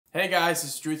Hey guys,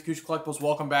 this is Drew with Kush Collectibles.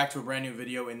 Welcome back to a brand new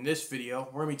video. In this video,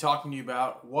 we're going to be talking to you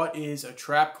about what is a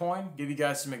trap coin, give you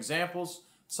guys some examples,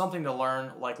 something to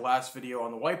learn like last video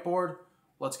on the whiteboard.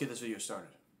 Let's get this video started.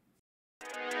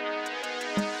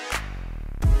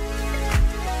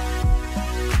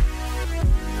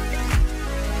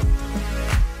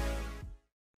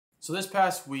 So this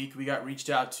past week, we got reached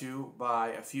out to by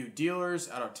a few dealers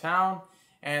out of town,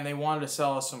 and they wanted to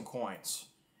sell us some coins.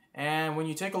 And when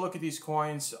you take a look at these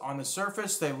coins, on the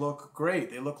surface, they look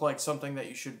great. They look like something that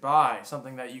you should buy,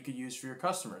 something that you could use for your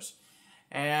customers.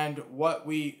 And what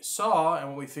we saw and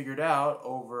what we figured out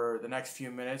over the next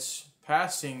few minutes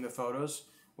past seeing the photos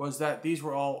was that these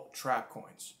were all trap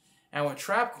coins. And what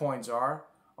trap coins are,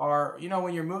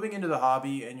 when you're moving into the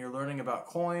hobby and you're learning about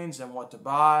coins and what to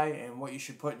buy and what you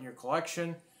should put in your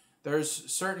collection, there's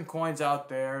certain coins out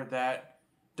there that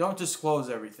don't disclose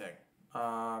everything.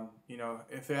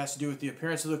 If it has to do with the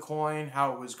appearance of the coin,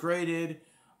 how it was graded,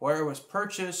 where it was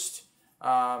purchased,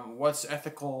 what's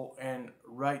ethical and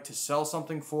right to sell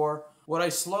something for. What I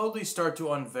slowly start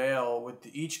to unveil with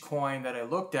each coin that I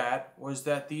looked at was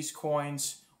that these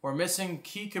coins were missing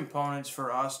key components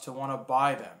for us to want to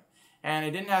buy them. And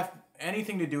it didn't have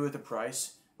anything to do with the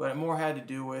price, but it more had to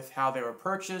do with how they were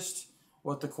purchased,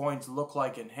 what the coins look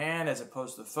like in hand as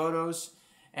opposed to the photos,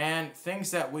 and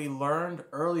things that we learned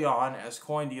early on as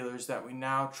coin dealers that we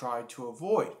now try to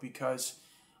avoid. Because,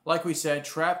 like we said,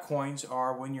 trap coins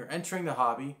are when you're entering the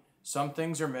hobby, some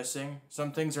things are missing,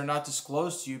 some things are not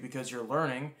disclosed to you because you're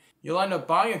learning. You'll end up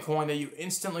buying a coin that you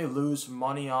instantly lose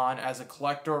money on as a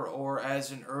collector or as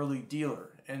an early dealer.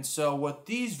 And so what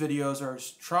these videos are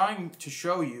trying to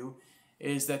show you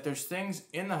is that there's things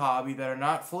in the hobby that are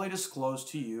not fully disclosed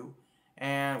to you,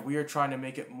 and we are trying to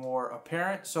make it more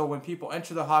apparent. So when people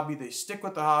enter the hobby, they stick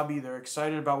with the hobby, they're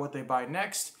excited about what they buy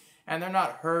next, and they're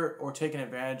not hurt or taken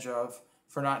advantage of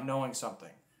for not knowing something.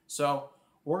 So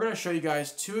we're going to show you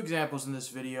guys two examples in this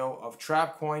video of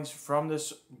trap coins from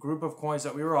this group of coins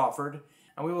that we were offered,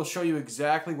 and we will show you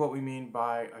exactly what we mean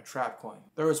by a trap coin.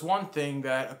 There was one thing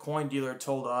that a coin dealer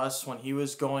told us when he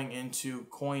was going into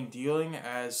coin dealing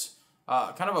as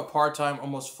kind of a part-time,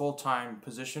 almost full-time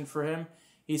position for him.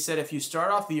 He said if you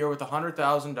start off the year with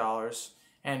 $100,000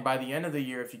 and by the end of the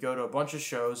year, if you go to a bunch of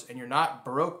shows and you're not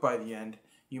broke by the end,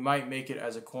 you might make it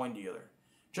as a coin dealer.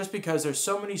 Just because there's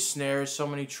so many snares, so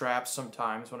many traps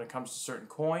sometimes when it comes to certain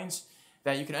coins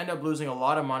that you can end up losing a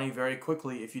lot of money very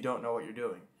quickly if you don't know what you're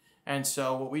doing. And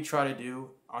so what we try to do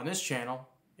on this channel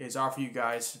is offer you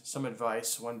guys some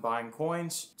advice when buying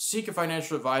coins. Seek a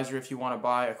financial advisor if you want to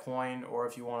buy a coin or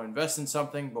if you want to invest in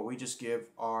something, but we just give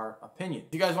our opinion.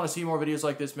 If you guys want to see more videos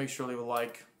like this, make sure to leave a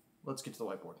like. Let's get to the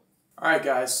whiteboard. Alright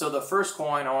guys, so the first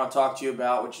coin I want to talk to you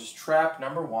about, which is trap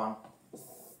number one,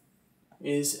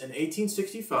 is an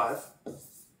 1865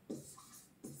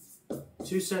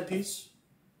 2-cent piece.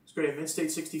 It's graded Mint State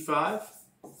 65,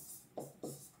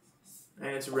 and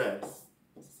it's red.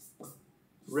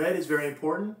 Red is very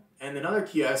important, and another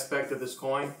key aspect of this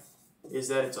coin is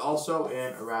that it's also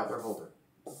in a Rattler holder.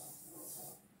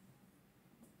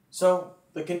 So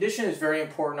the condition is very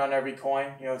important on every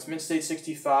coin. It's Mint State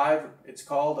 65, it's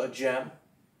called a gem.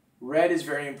 Red is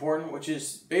very important, which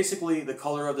is basically the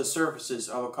color of the surfaces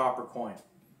of a copper coin.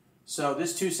 So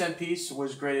this 2-cent piece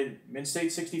was graded Mint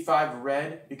State 65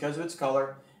 red because of its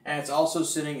color, and it's also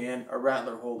sitting in a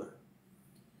Rattler holder.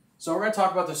 So we're going to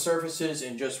talk about the surfaces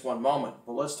in just one moment,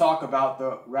 but let's talk about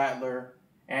the Rattler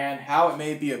and how it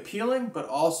may be appealing but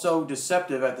also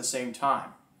deceptive at the same time.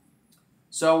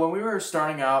 So when we were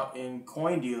starting out in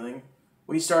coin dealing,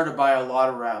 we started to buy a lot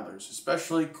of Rattlers,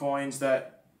 especially coins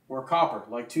that were copper,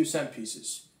 like 2-cent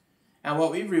pieces. And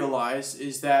what we realized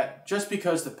is that just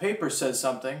because the paper says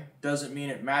something doesn't mean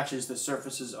it matches the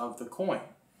surfaces of the coin.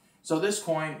 So this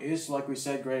coin is, like we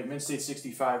said, graded Mint State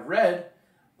 65 red,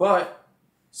 but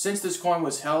since this coin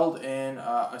was held in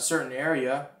a certain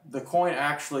area, the coin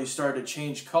actually started to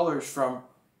change colors from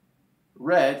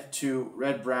red to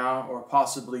red-brown or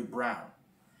possibly brown.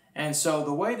 And so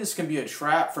the way this can be a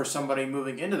trap for somebody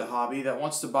moving into the hobby that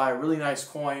wants to buy a really nice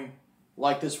coin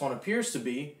like this one appears to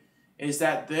be is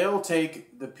that they'll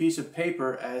take the piece of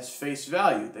paper as face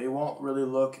value. They won't really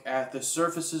look at the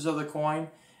surfaces of the coin,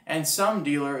 and some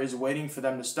dealer is waiting for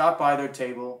them to stop by their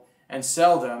table and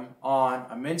sell them on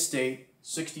a Mint State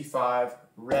 65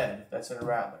 red that's in a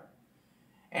Rattler.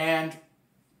 And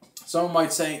someone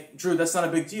might say, Drew, that's not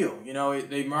a big deal.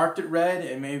 They marked it red,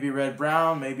 it may be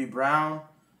red-brown, maybe brown.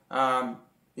 There's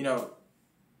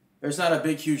not a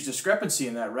big, huge discrepancy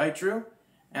in that, right, Drew?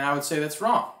 And I would say that's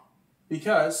wrong.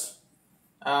 Because,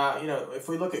 if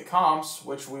we look at comps,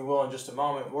 which we will in just a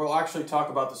moment, we'll actually talk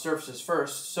about the surfaces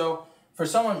first. So for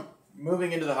someone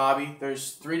moving into the hobby,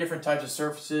 there's 3 different types of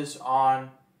surfaces on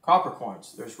copper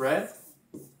coins. There's red,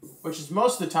 which is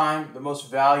most of the time the most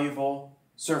valuable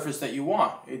surface that you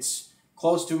want. It's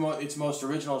close to its most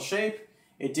original shape.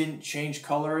 It didn't change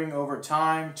coloring over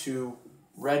time to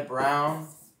red-brown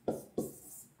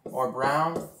or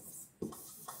brown.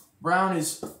 Brown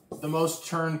is the most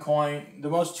turned a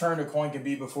coin can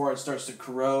be before it starts to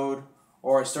corrode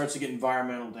or it starts to get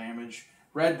environmental damage.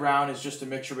 Red-brown is just a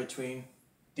mixture between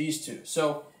these two.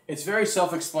 So it's very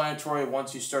self-explanatory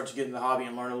once you start to get in the hobby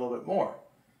and learn a little bit more.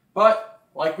 But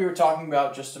like we were talking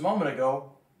about just a moment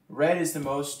ago, red is the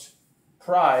most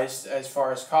prized as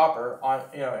far as copper on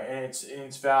in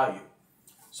its value.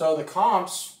 So the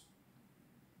comps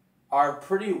are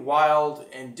pretty wild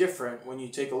and different when you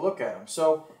take a look at them.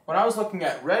 So when I was looking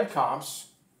at red comps,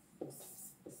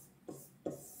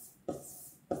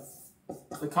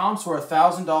 the comps were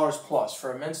 $1,000 plus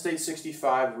for a Mint State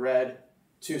 65 red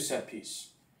 2-cent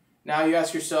piece. Now you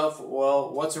ask yourself,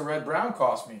 well, what's a red-brown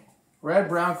cost me?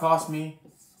 Red-brown cost me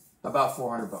about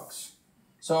 $400.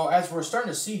 So as we're starting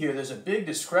to see here, there's a big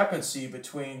discrepancy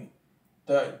between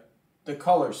the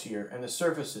colors here and the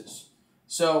surfaces.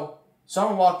 So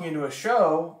someone walking into a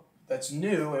show that's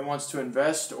new and wants to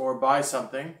invest or buy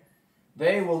something,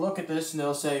 they will look at this and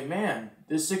they'll say, man,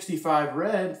 this 65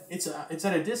 red, it's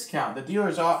at a discount. The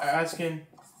dealer's asking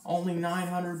only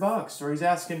 $900, or he's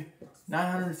asking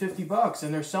 $950,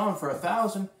 and they're selling for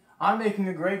 $1,000. I'm making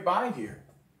a great buy here.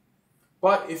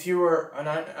 But if you were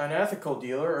an ethical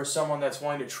dealer or someone that's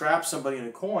wanting to trap somebody in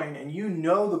a coin, and you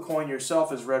know the coin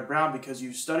yourself is red-brown because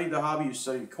you've studied the hobby, you've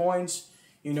studied coins,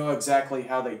 you know exactly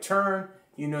how they turn,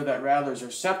 you know that rattlers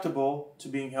are susceptible to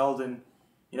being held in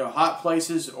hot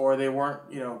places, or they weren't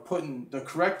put in the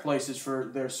correct places for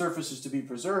their surfaces to be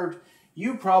preserved,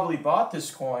 you probably bought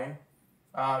this coin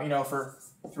for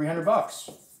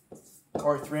 $300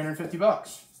 or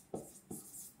 $350.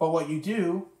 But what you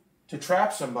do to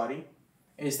trap somebody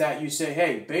is that you say,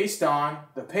 hey, based on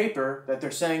the paper that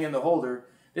they're saying in the holder,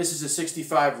 this is a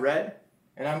 65 red,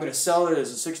 and I'm going to sell it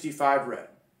as a 65 red.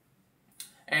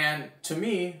 And to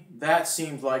me, that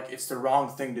seemed like it's the wrong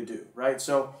thing to do, right?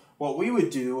 So what we would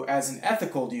do as an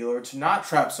ethical dealer to not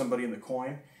trap somebody in the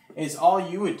coin is all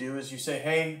you would do is you say,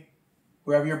 hey,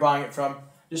 wherever you're buying it from,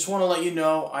 just want to let you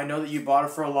know, I know that you bought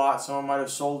it for a lot. Someone might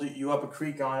have sold it you up a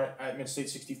creek on it at Mint State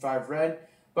 65 red.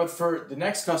 But for the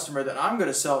next customer that I'm going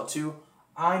to sell it to,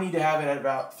 I need to have it at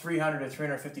about $300 to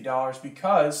 $350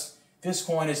 because this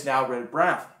coin is now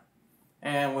red-brown.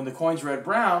 And when the coin's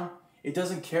red-brown, it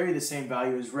doesn't carry the same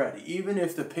value as red, even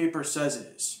if the paper says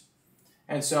it is.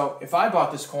 And so if I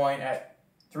bought this coin at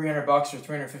 $300 or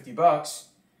 $350,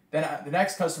 then the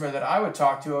next customer that I would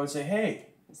talk to, I would say, hey,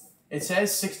 it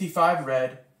says 65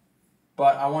 red,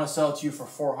 but I want to sell it to you for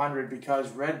 $400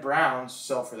 because red-browns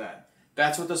sell for that.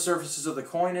 That's what the surfaces of the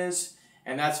coin is,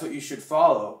 and that's what you should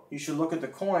follow. You should look at the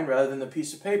coin rather than the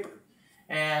piece of paper.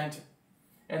 And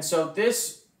so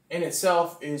this in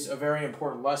itself is a very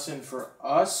important lesson for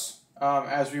us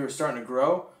as we were starting to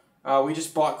grow. We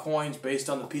just bought coins based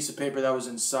on the piece of paper that was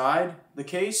inside the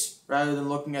case rather than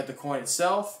looking at the coin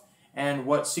itself and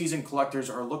what seasoned collectors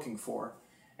are looking for.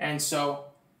 And so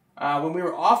when we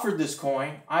were offered this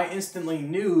coin, I instantly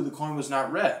knew the coin was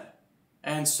not red.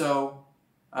 And so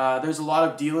there's a lot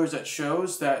of dealers at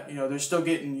shows that they're still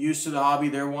getting used to the hobby.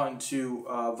 They're wanting to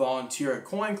volunteer at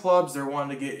coin clubs. They're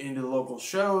wanting to get into the local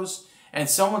shows. And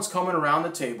someone's coming around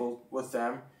the table with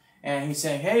them, and he's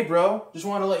saying, hey, bro, just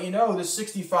want to let you know this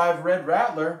 65 red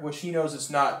rattler, which he knows it's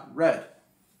not red.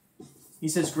 He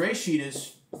says, gray sheet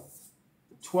is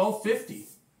 $12.50.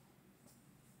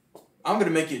 I'm going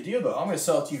to make you a deal, though. I'm going to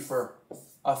sell it to you for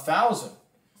 $1,000.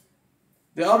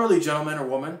 The elderly gentleman or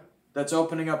woman that's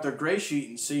opening up their gray sheet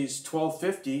and sees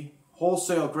 $12.50,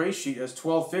 wholesale gray sheet as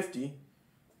 $12.50,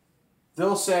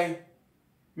 they'll say,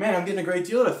 man, I'm getting a great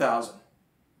deal at $1,000.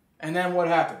 And then what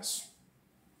happens?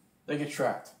 They get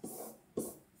trapped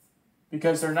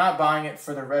because they're not buying it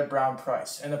for the red-brown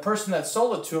price. And the person that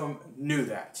sold it to them knew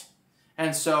that.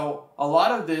 And so a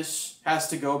lot of this has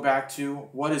to go back to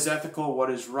what is ethical,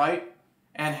 what is right,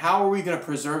 and how are we going to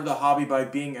preserve the hobby by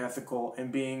being ethical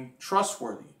and being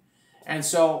trustworthy. And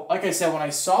so, like I said, when I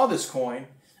saw this coin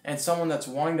and someone that's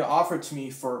wanting to offer it to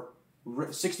me for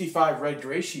 65 red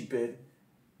gray sheet bid,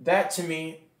 that to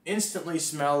me instantly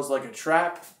smells like a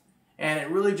trap, and it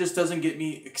really just doesn't get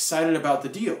me excited about the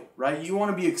deal, right? You want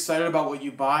to be excited about what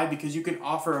you buy because you can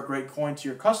offer a great coin to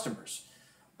your customers.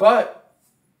 But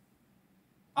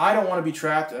I don't want to be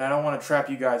trapped, and I don't want to trap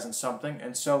you guys in something,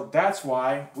 and so that's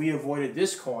why we avoided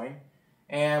this coin,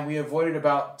 and we avoided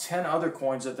about 10 other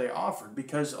coins that they offered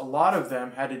because a lot of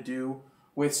them had to do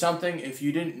with something, if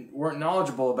you weren't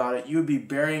knowledgeable about it, you would be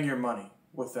burying your money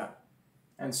with them.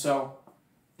 And so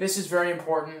this is very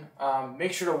important.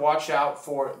 Make sure to watch out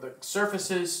for the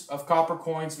surfaces of copper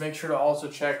coins. Make sure to also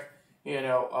check,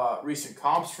 recent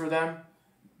comps for them.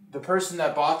 The person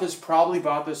that bought this probably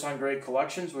bought this on Great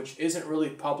Collections, which isn't really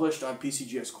published on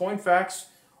PCGS Coin Facts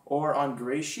or on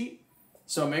Graysheet.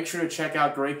 So make sure to check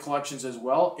out Great Collections as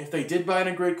well. If they did buy it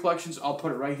in Great Collections, I'll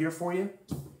put it right here for you.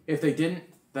 If they didn't,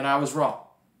 then I was wrong.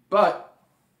 But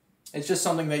it's just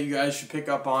something that you guys should pick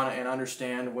up on and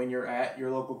understand when you're at your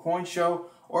local coin show,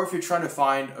 or if you're trying to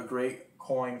find a great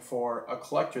coin for a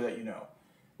collector that you know.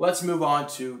 Let's move on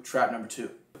to trap number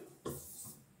 2.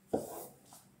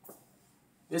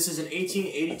 This is an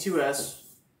 1882S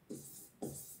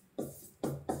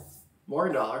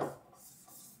Morgan dollar.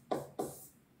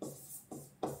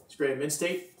 It's graded mint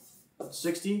state,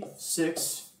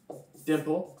 66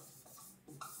 dimple.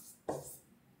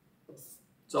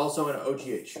 It's also an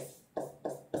OGH.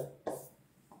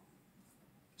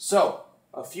 So,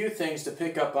 a few things to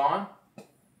pick up on.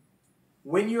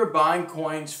 When you're buying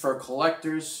coins for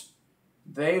collectors,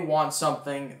 they want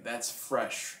something that's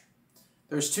fresh.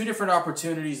 There's 2 different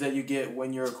opportunities that you get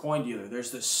when you're a coin dealer.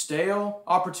 There's the stale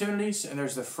opportunities and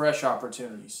there's the fresh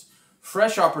opportunities.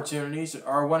 Fresh opportunities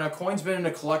are when a coin's been in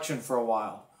a collection for a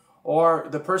while, or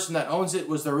the person that owns it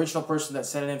was the original person that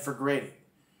sent it in for grading,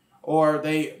 or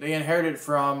they inherited it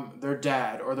from their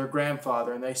dad or their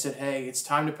grandfather and they said, hey, it's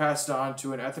time to pass it on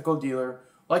to an ethical dealer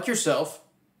like yourself,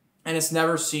 and it's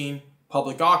never seen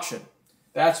public auction.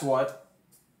 That's what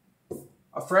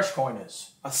a fresh coin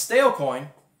is. A stale coin,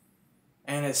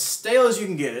 and as stale as you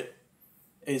can get it,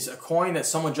 is a coin that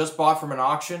someone just bought from an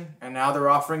auction and now they're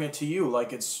offering it to you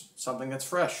like it's something that's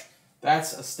fresh.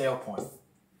 That's a stale coin.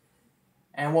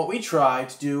 And what we try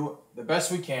to do the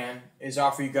best we can is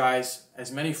offer you guys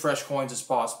as many fresh coins as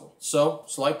possible. So,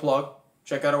 slight plug,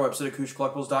 check out our website at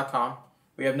KushCollectibles.com.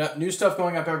 We have new stuff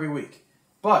going up every week.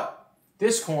 But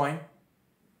this coin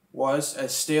was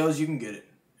as stale as you can get it.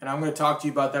 And I'm going to talk to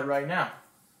you about that right now.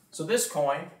 So this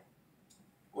coin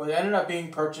ended up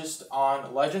being purchased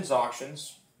on Legends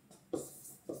Auctions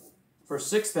for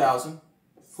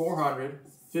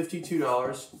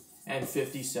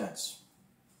 $6,452.50.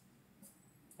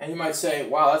 And you might say,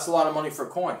 wow, that's a lot of money for a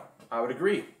coin. I would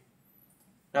agree.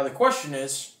 Now the question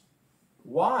is,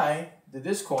 why did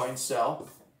this coin sell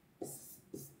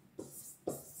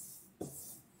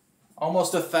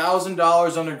almost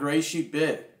 $1,000 on a Graysheet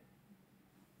bid?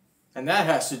 And that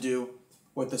has to do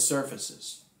with the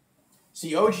surfaces.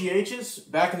 See,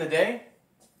 OGHs, back in the day,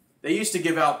 they used to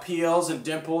give out PLs and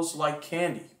dimples like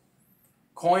candy.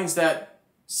 Coins that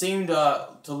seemed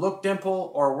to look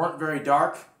dimple or weren't very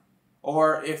dark,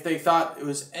 or if they thought it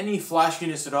was any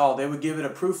flashiness at all, they would give it a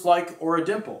proof-like or a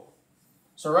dimple.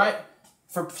 So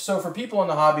for people in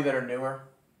the hobby that are newer,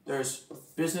 there's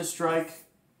Business Strike,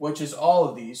 which is all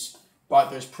of these,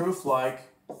 but there's proof-like,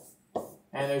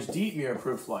 and there's Deep Mirror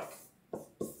proof-like.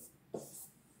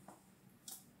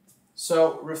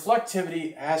 So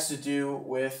reflectivity has to do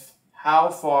with how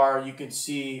far you can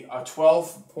see a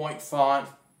 12-point font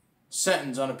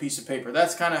sentence on a piece of paper.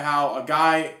 That's kind of how a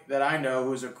guy that I know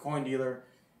who's a coin dealer,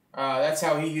 that's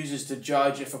how he uses to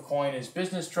judge if a coin is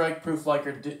Business Strike, proof-like,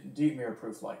 or Deep Mirror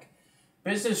proof-like.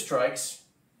 Business Strikes,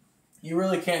 you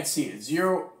really can't see it.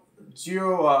 Zero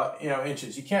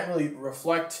inches. You can't really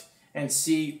reflect and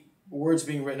see words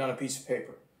being written on a piece of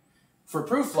paper. For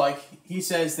proof-like, he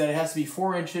says that it has to be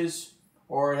 4 inches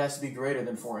or it has to be greater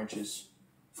than 4 inches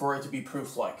for it to be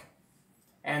proof-like.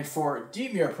 And for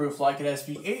Deep Mirror proof-like, it has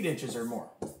to be 8 inches or more.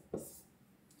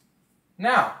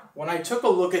 Now, when I took a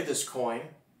look at this coin,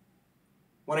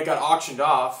 when it got auctioned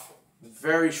off a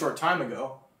very short time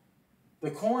ago,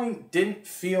 the coin didn't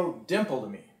feel dimple to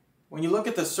me. When you look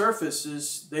at the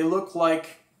surfaces, they look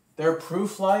like they're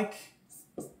proof-like,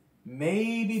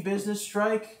 maybe Business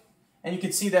Strike, and you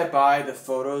can see that by the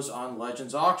photos on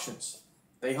Legends Auctions.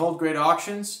 They hold great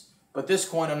auctions, but this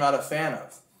coin I'm not a fan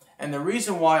of. And the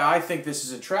reason why I think this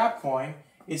is a trap coin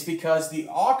is because the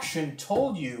auction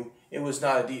told you it was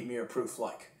not a Deep Mirror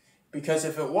proof-like. Because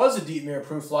if it was a Deep Mirror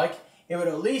proof-like, it would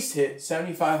at least hit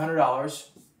 $7,500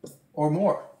 or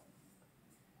more.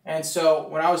 And so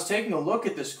when I was taking a look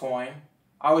at this coin,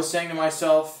 I was saying to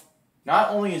myself, not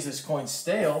only is this coin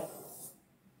stale,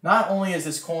 not only has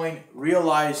this coin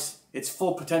realized its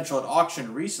full potential at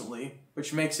auction recently,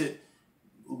 which makes it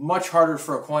much harder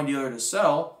for a coin dealer to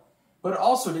sell, but it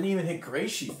also didn't even hit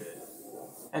Graysheet bid.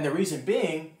 And the reason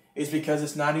being is because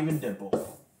it's not even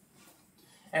dimple.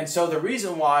 And so the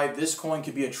reason why this coin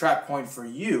could be a trap coin for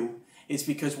you is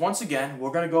because, once again,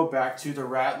 we're going to go back to the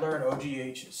Rattler and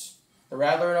OGHs. The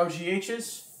Rattler and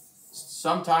OGHs,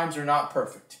 sometimes are not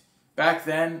perfect. Back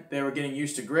then, they were getting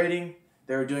used to grading.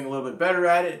 They were doing a little bit better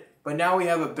at it. But now we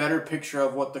have a better picture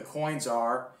of what the coins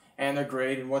are and their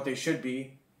grade and what they should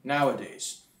be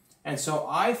nowadays. And so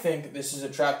I think this is a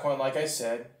trap coin, like I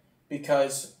said,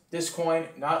 because this coin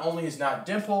not only is not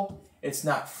dimple, it's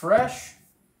not fresh,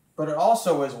 but it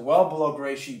also is well below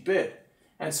gray sheet bid.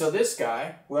 And so this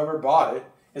guy, whoever bought it,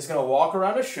 is going to walk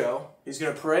around a show. He's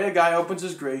going to pray a guy opens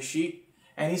his gray sheet,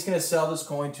 and he's going to sell this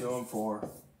coin to him for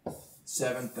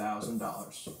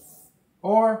 $7,000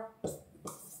 or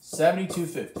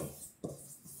 $7,250,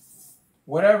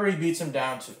 whatever he beats him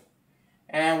down to.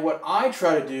 And what I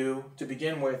try to do to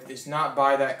begin with is not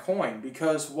buy that coin,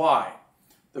 because why?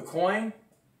 The coin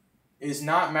is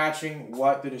not matching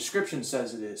what the description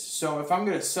says it is. So if I'm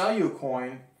going to sell you a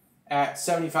coin at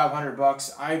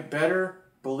 $7,500, I better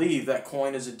believe that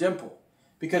coin is a dimple.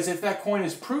 Because if that coin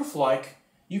is proof-like,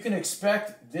 you can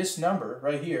expect this number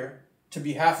right here to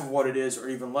be half of what it is or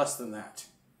even less than that.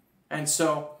 And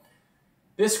so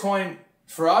this coin,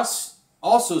 for us,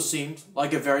 also seemed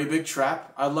like a very big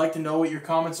trap. I'd like to know what your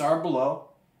comments are below.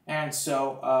 And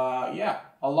so, yeah,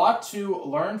 a lot to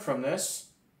learn from this.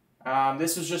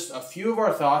 This is just a few of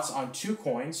our thoughts on 2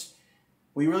 coins.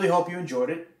 We really hope you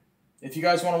enjoyed it. If you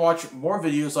guys want to watch more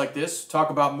videos like this, talk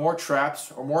about more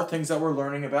traps or more things that we're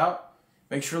learning about,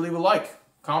 make sure to leave a like.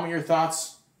 Comment your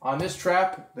thoughts on this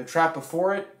trap, the trap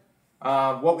before it.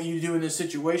 What would you do in this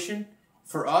situation?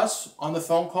 For us, on the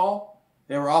phone call,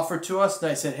 they were offered to us, and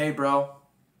I said, hey, bro,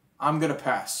 I'm going to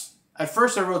pass. At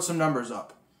first, I wrote some numbers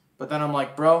up, but then I'm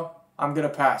like, bro, I'm going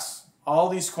to pass. All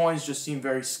these coins just seem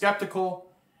very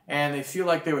skeptical, and they feel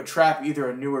like they would trap either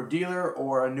a newer dealer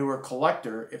or a newer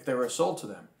collector if they were sold to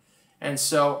them. And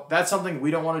so that's something we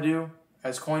don't want to do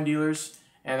as coin dealers,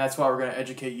 and that's why we're going to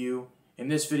educate you in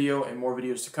this video and more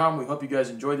videos to come. We hope you guys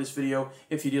enjoyed this video.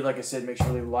 If you did, like I said, make sure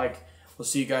to leave a like. We'll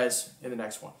see you guys in the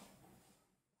next one.